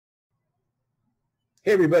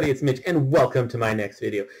Hey everybody, it's Mitch and welcome to my next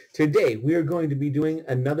video. Today we are going to be doing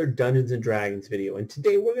another Dungeons & Dragons video, and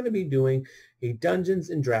today we're going to be doing a Dungeons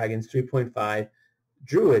 & Dragons 3.5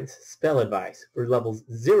 Druid's spell advice for levels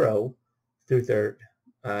 0 through 3rd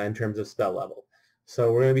in terms of spell level.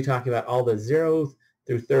 So we're going to be talking about all the 0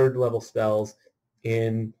 through 3rd level spells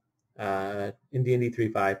in D&D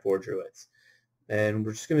 3.5 for Druids. And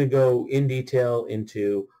we're just going to go in detail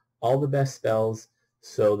into all the best spells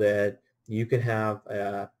so that you can have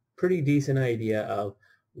a pretty decent idea of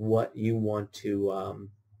what you want to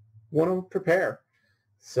prepare.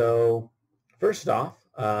 So first off,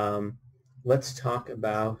 let's talk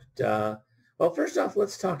about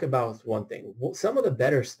let's talk about one thing. Well, some of the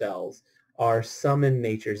better spells are Summon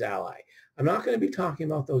Nature's Ally. I'm not going to be talking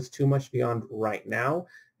about those too much beyond right now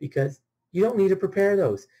because you don't need to prepare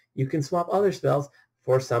those. You can swap other spells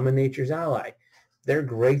for Summon Nature's Ally. They're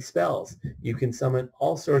great spells. You can summon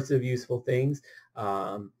all sorts of useful things.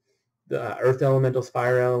 The earth elementals,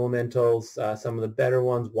 fire elementals, some of the better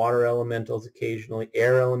ones, water elementals occasionally,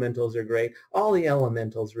 air elementals are great. All the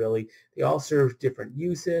elementals really, they all serve different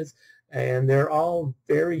uses and they're all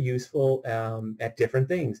very useful at different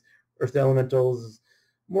things. Earth elementals,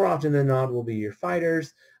 more often than not, will be your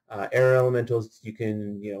fighters. Air elementals,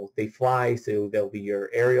 they fly, so they'll be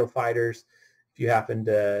your aerial fighters. If you happen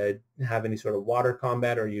to have any sort of water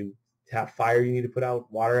combat or you have fire you need to put out,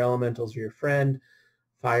 water elementals are your friend.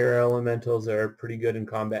 Fire elementals are pretty good in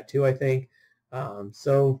combat too, I think.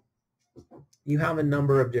 So you have a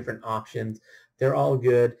number of different options. They're all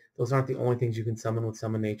good. Those aren't the only things you can summon with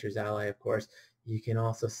Summon Nature's Ally, of course. You can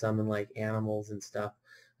also summon like animals and stuff,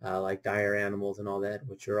 like dire animals and all that,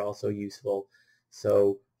 which are also useful.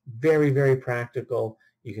 So very, very practical.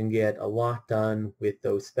 You can get a lot done with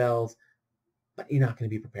those spells, but you're not going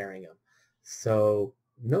to be preparing them. So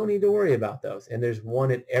no need to worry about those. And there's one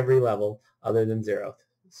at every level other than 0th.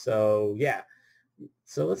 So yeah.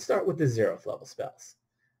 So let's start with the 0th level spells.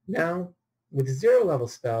 Now, with 0 level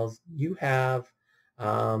spells, you have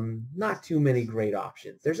not too many great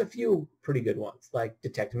options. There's a few pretty good ones, like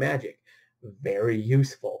Detect Magic. Very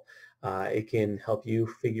useful. It can help you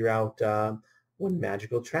figure out when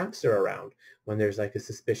magical traps are around, when there's like a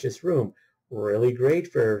suspicious room. Really great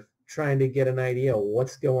for trying to get an idea of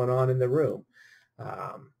what's going on in the room.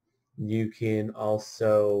 You can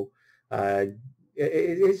also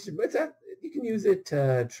you can use it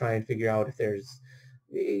to try and figure out if there's.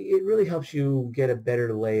 It really helps you get a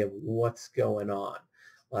better lay of what's going on.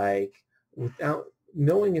 Like without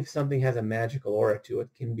knowing if something has a magical aura to it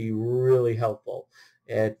can be really helpful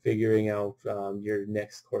at figuring out your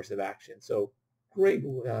next course of action. So great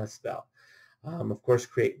spell. Of course,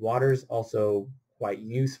 Create Waters also quite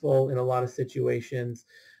useful in a lot of situations.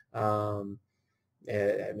 I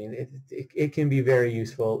mean, it can be very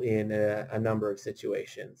useful in a number of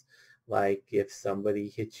situations, like if somebody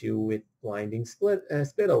hits you with Blinding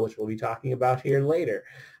Spittle, which we'll be talking about here later.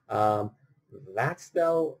 That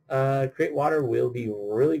spell, Create Water, will be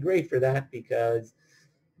really great for that because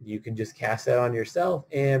you can just cast that on yourself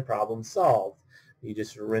and problem solved. You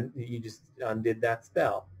just undid that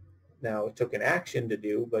spell. Now, it took an action to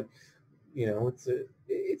do, but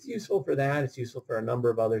it's useful for that. It's useful for a number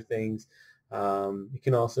of other things. It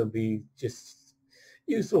can also be just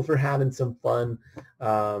useful for having some fun.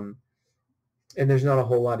 And there's not a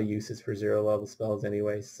whole lot of uses for 0 level spells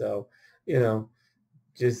anyway. So,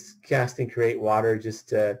 just casting Create Water just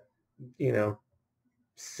to,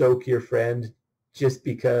 soak your friend just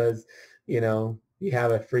because, you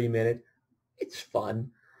have a free minute. It's fun.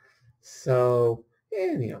 So,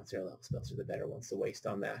 and, 0 level spells are the better ones to waste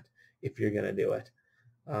on that if you're going to do it.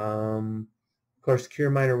 Of course, Cure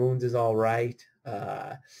Minor Wounds is all right.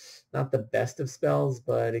 Not the best of spells,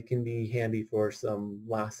 but it can be handy for some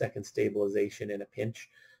last-second stabilization in a pinch.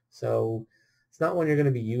 So it's not one you're going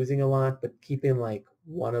to be using a lot, but keeping like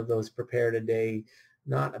one of those prepared a day,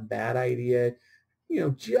 not a bad idea.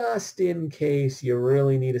 Just in case you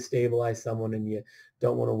really need to stabilize someone and you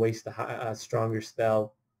don't want to waste a stronger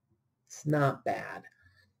spell, it's not bad.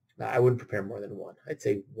 I wouldn't prepare more than one. I'd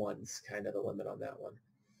say one's kind of the limit on that one.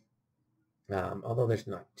 Although there's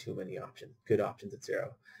not too many good options at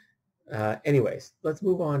 0. Anyways, let's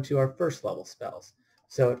move on to our 1st level spells.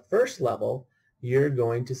 So at 1st level, you're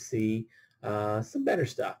going to see some better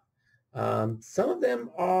stuff. Some of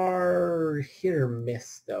them are hit or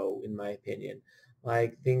miss, though, in my opinion,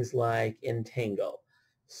 like things like Entangle.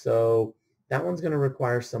 So that one's going to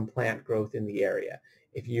require some plant growth in the area.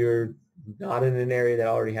 If you're not in an area that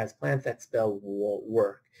already has plants, that spell won't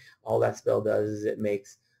work. All that spell does is it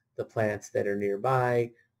makes the plants that are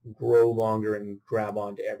nearby grow longer and grab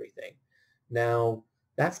onto everything. Now,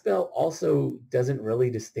 that spell also doesn't really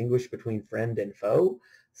distinguish between friend and foe,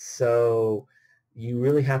 so you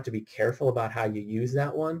really have to be careful about how you use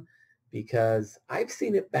that one, because I've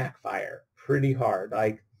seen it backfire pretty hard.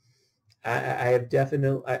 Like I've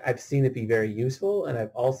seen it be very useful, and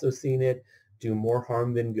I've also seen it do more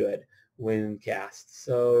harm than good when cast.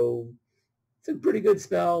 So it's a pretty good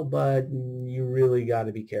spell, but you really got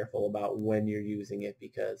to be careful about when you're using it,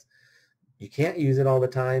 because you can't use it all the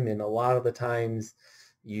time, and a lot of the times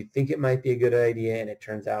you think it might be a good idea and it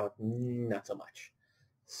turns out not so much.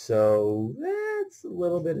 So that's a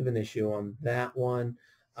little bit of an issue on that one.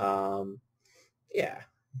 Yeah,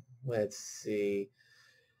 let's see.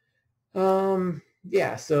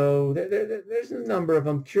 Yeah, so there's a number of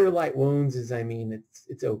them. Cure Light Wounds is, I mean,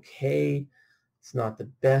 it's okay. It's not the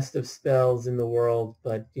best of spells in the world,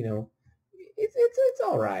 but you know, it's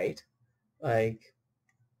all right. Like,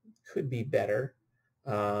 could be better.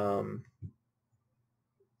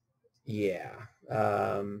 Yeah.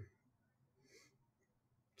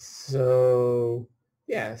 So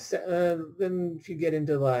yeah. Then if you get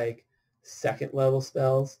into like second level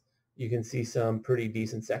spells, you can see some pretty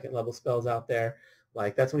decent second level spells out there.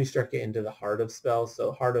 Like that's when you start getting into the Heart of spells.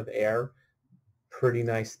 So Heart of Air, pretty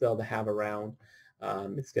nice spell to have around.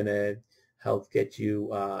 It's going to help get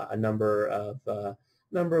you a number of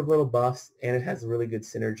little buffs, and it has really good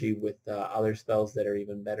synergy with other spells that are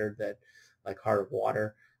even better, that like Heart of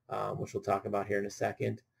Water, which we'll talk about here in a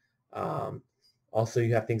second. Also,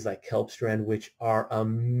 you have things like Kelp Strand, which are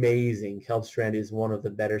amazing. Kelp Strand is one of the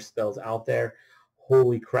better spells out there.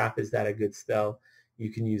 Holy crap, is that a good spell?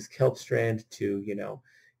 You can use Kelp Strand to, you know,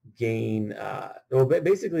 gain, well,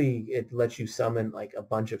 basically it lets you summon like a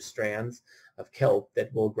bunch of strands of kelp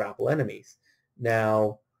that will grapple enemies.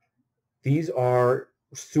 Now, these are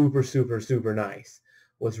super, super, super nice.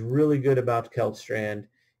 What's really good about Kelp Strand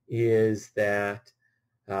is that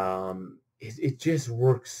it just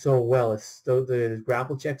works so well. So the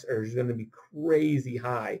grapple checks are going to be crazy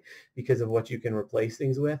high because of what you can replace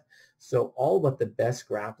things with. So all but the best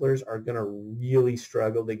grapplers are going to really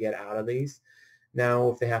struggle to get out of these. Now,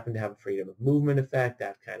 if they happen to have a freedom of movement effect,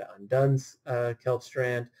 that kind of undoes Kelp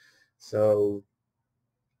Strand. So,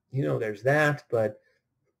 you know, there's that, but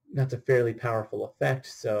that's a fairly powerful effect.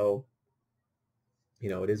 So, you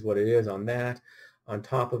know, it is what it is on that. On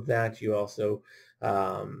top of that, you also,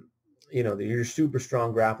 you know, your super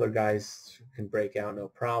strong grappler guys can break out no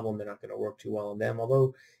problem. They're not going to work too well on them,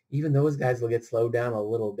 although even those guys will get slowed down a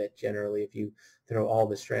little bit generally if you throw all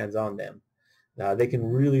the strands on them. They can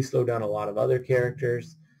really slow down a lot of other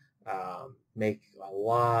characters, make a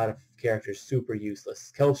lot of characters super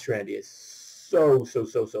useless. Kelp Strand is so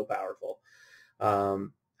powerful.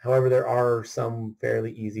 However, there are some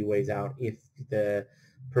fairly easy ways out if the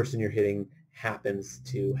person you're hitting happens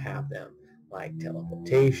to have them. Like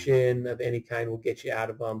teleportation of any kind will get you out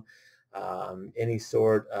of them. Any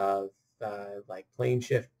sort of like plane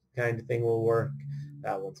shift kind of thing will work.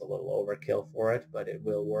 That one's a little overkill for it, but it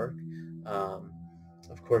will work.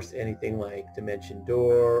 Of course, anything like Dimension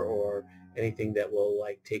Door or anything that will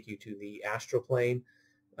like take you to the astral plane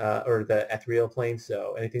or the ethereal plane.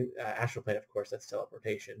 So anything astral plane, of course, that's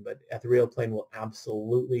teleportation, but ethereal plane will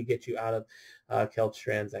absolutely get you out of kelp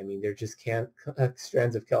strands. I mean, there just can't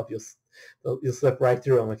strands of kelp. You'll slip right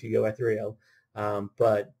through them if you go ethereal.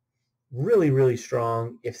 But really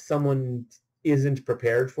strong. If someone isn't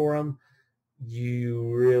prepared for them,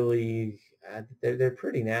 you really they're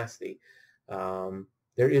pretty nasty.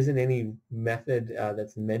 There isn't any method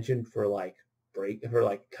that's mentioned for like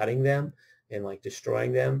cutting them and like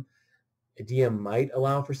destroying them. A DM might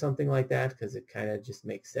allow for something like that because it kind of just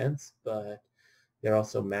makes sense, but they're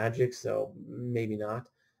also magic, so maybe not.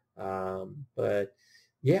 But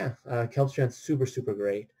yeah, Kelp Strand's super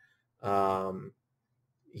great. Yeah,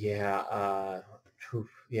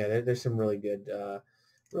 there's some really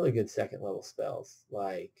good second level spells,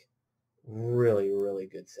 like really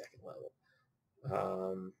good second level.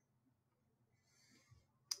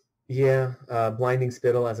 Blinding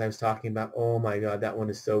Spittle, as I was talking about, oh my god, that one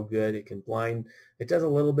is so good. It can blind, it does a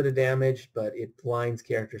little bit of damage, but it blinds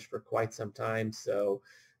characters for quite some time, so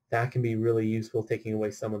that can be really useful, taking away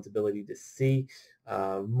someone's ability to see.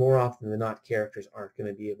 More often than not, characters aren't going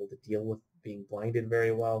to be able to deal with being blinded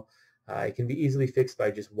very well. It can be easily fixed by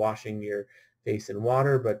just washing your face in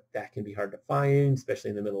water, but that can be hard to find, especially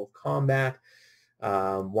in the middle of combat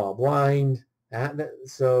while blind.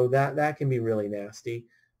 So that can be really nasty.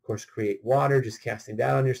 Of course, Create Water, just casting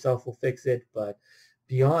that on yourself will fix it, but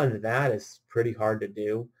beyond that, it's pretty hard to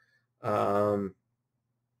do.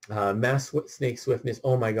 Mass Snake Swiftness,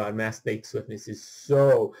 oh my god, Mass Snake Swiftness is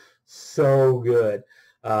so good.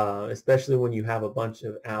 especially when you have a bunch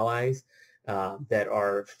of allies that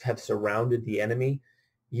have surrounded the enemy.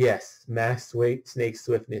 Yes, Max Snake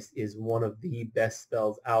Swiftness is one of the best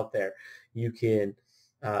spells out there. You can,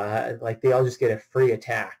 like, they all just get a free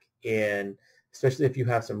attack, and especially if you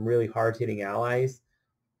have some really hard-hitting allies,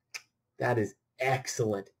 that is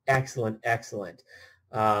excellent, excellent, excellent.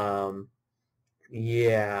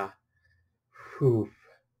 Yeah. Whew.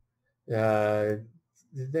 There's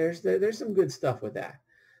some good stuff with that.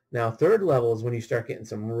 Now, third level is when you start getting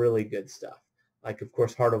some really good stuff, like, of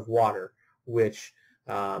course, Heart of Water, which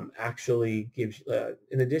actually gives,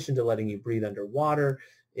 in addition to letting you breathe underwater,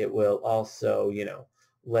 it will also,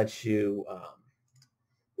 let you,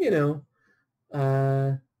 it'll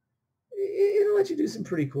let you do some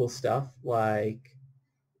pretty cool stuff, like,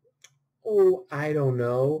 oh, I don't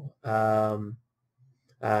know,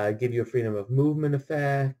 give you a freedom of movement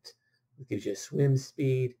effect. It gives you a swim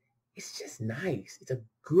speed. It's just nice. It's a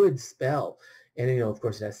good spell. And, of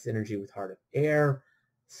course, it has synergy with Heart of Air.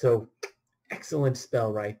 So, excellent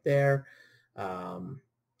spell right there.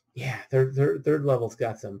 Yeah, third level's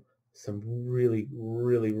got some really,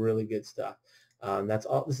 really, really good stuff.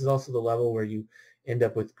 This is also the level where you end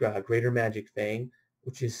up with Greater Magic Fang,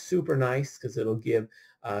 which is super nice because it'll give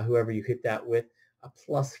whoever you hit that with a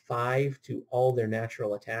 +5 to all their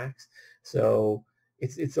natural attacks. So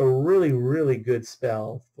it's a really, really good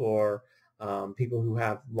spell for people who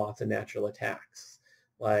have lots of natural attacks.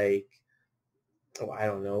 Like, I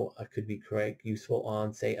don't know, it could be quite useful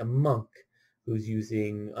on, say, a monk who's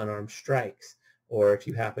using unarmed strikes, or if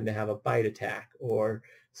you happen to have a bite attack or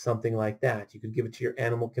something like that. You could give it to your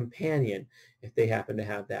animal companion if they happen to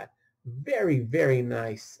have that. Very, very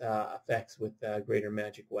nice effects with Greater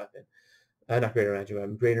Magic Weapon. Not Greater Magic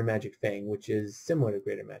Weapon, Greater Magic Fang, which is similar to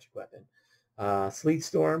Greater Magic Weapon. Sleet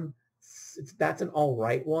Storm, that's an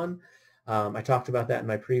alright one. I talked about that in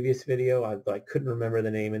my previous video. I couldn't remember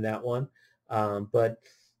the name in that one. But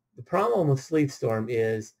the problem with Sleet Storm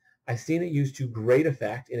is I've seen it used to great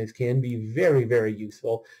effect, and it can be very, very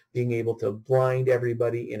useful, being able to blind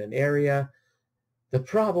everybody in an area. The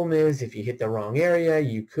problem is if you hit the wrong area,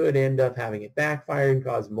 you could end up having it backfire and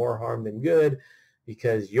cause more harm than good,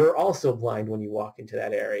 because you're also blind when you walk into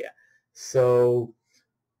that area. So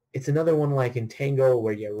it's another one like Entangle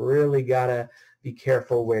where you really gotta be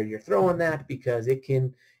careful where you're throwing that, because it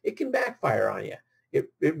can backfire on you.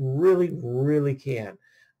 It really, really can.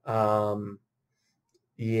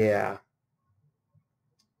 Yeah.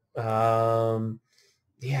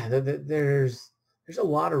 Yeah, there's a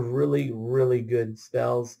lot of really, really good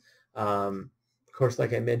spells. Of course,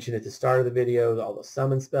 like I mentioned at the start of the video, all the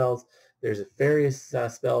summon spells. There's various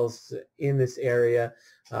spells in this area,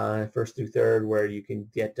 first through third, where you can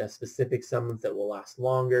get specific summons that will last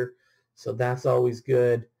longer. So that's always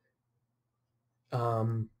good.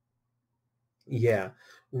 Yeah,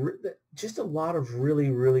 just a lot of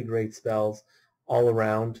really, really great spells all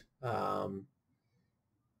around.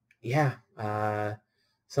 Yeah,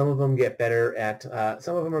 some of them get better at,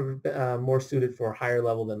 some of them are more suited for higher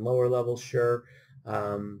level than lower level, sure,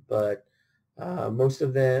 but most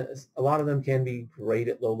of them, a lot of them can be great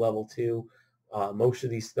at low level too. Most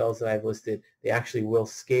of these spells that I've listed, they actually will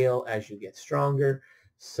scale as you get stronger,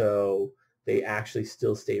 so they actually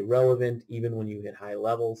still stay relevant even when you hit high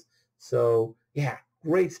levels. So yeah,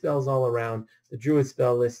 great spells all around. The Druid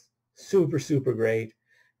spell list, super, super great.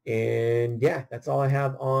 And yeah, that's all I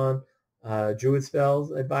have on Druid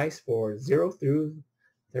spells advice for 0 through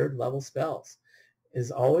 3rd level spells. As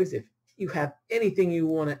always, if you have anything you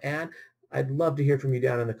want to add, I'd love to hear from you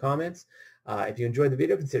down in the comments. If you enjoyed the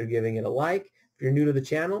video, consider giving it a like. If you're new to the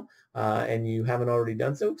channel and you haven't already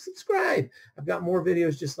done so, subscribe. I've got more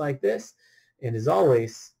videos just like this. And as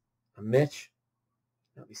always, I'm Mitch.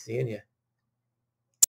 I'll be seeing you.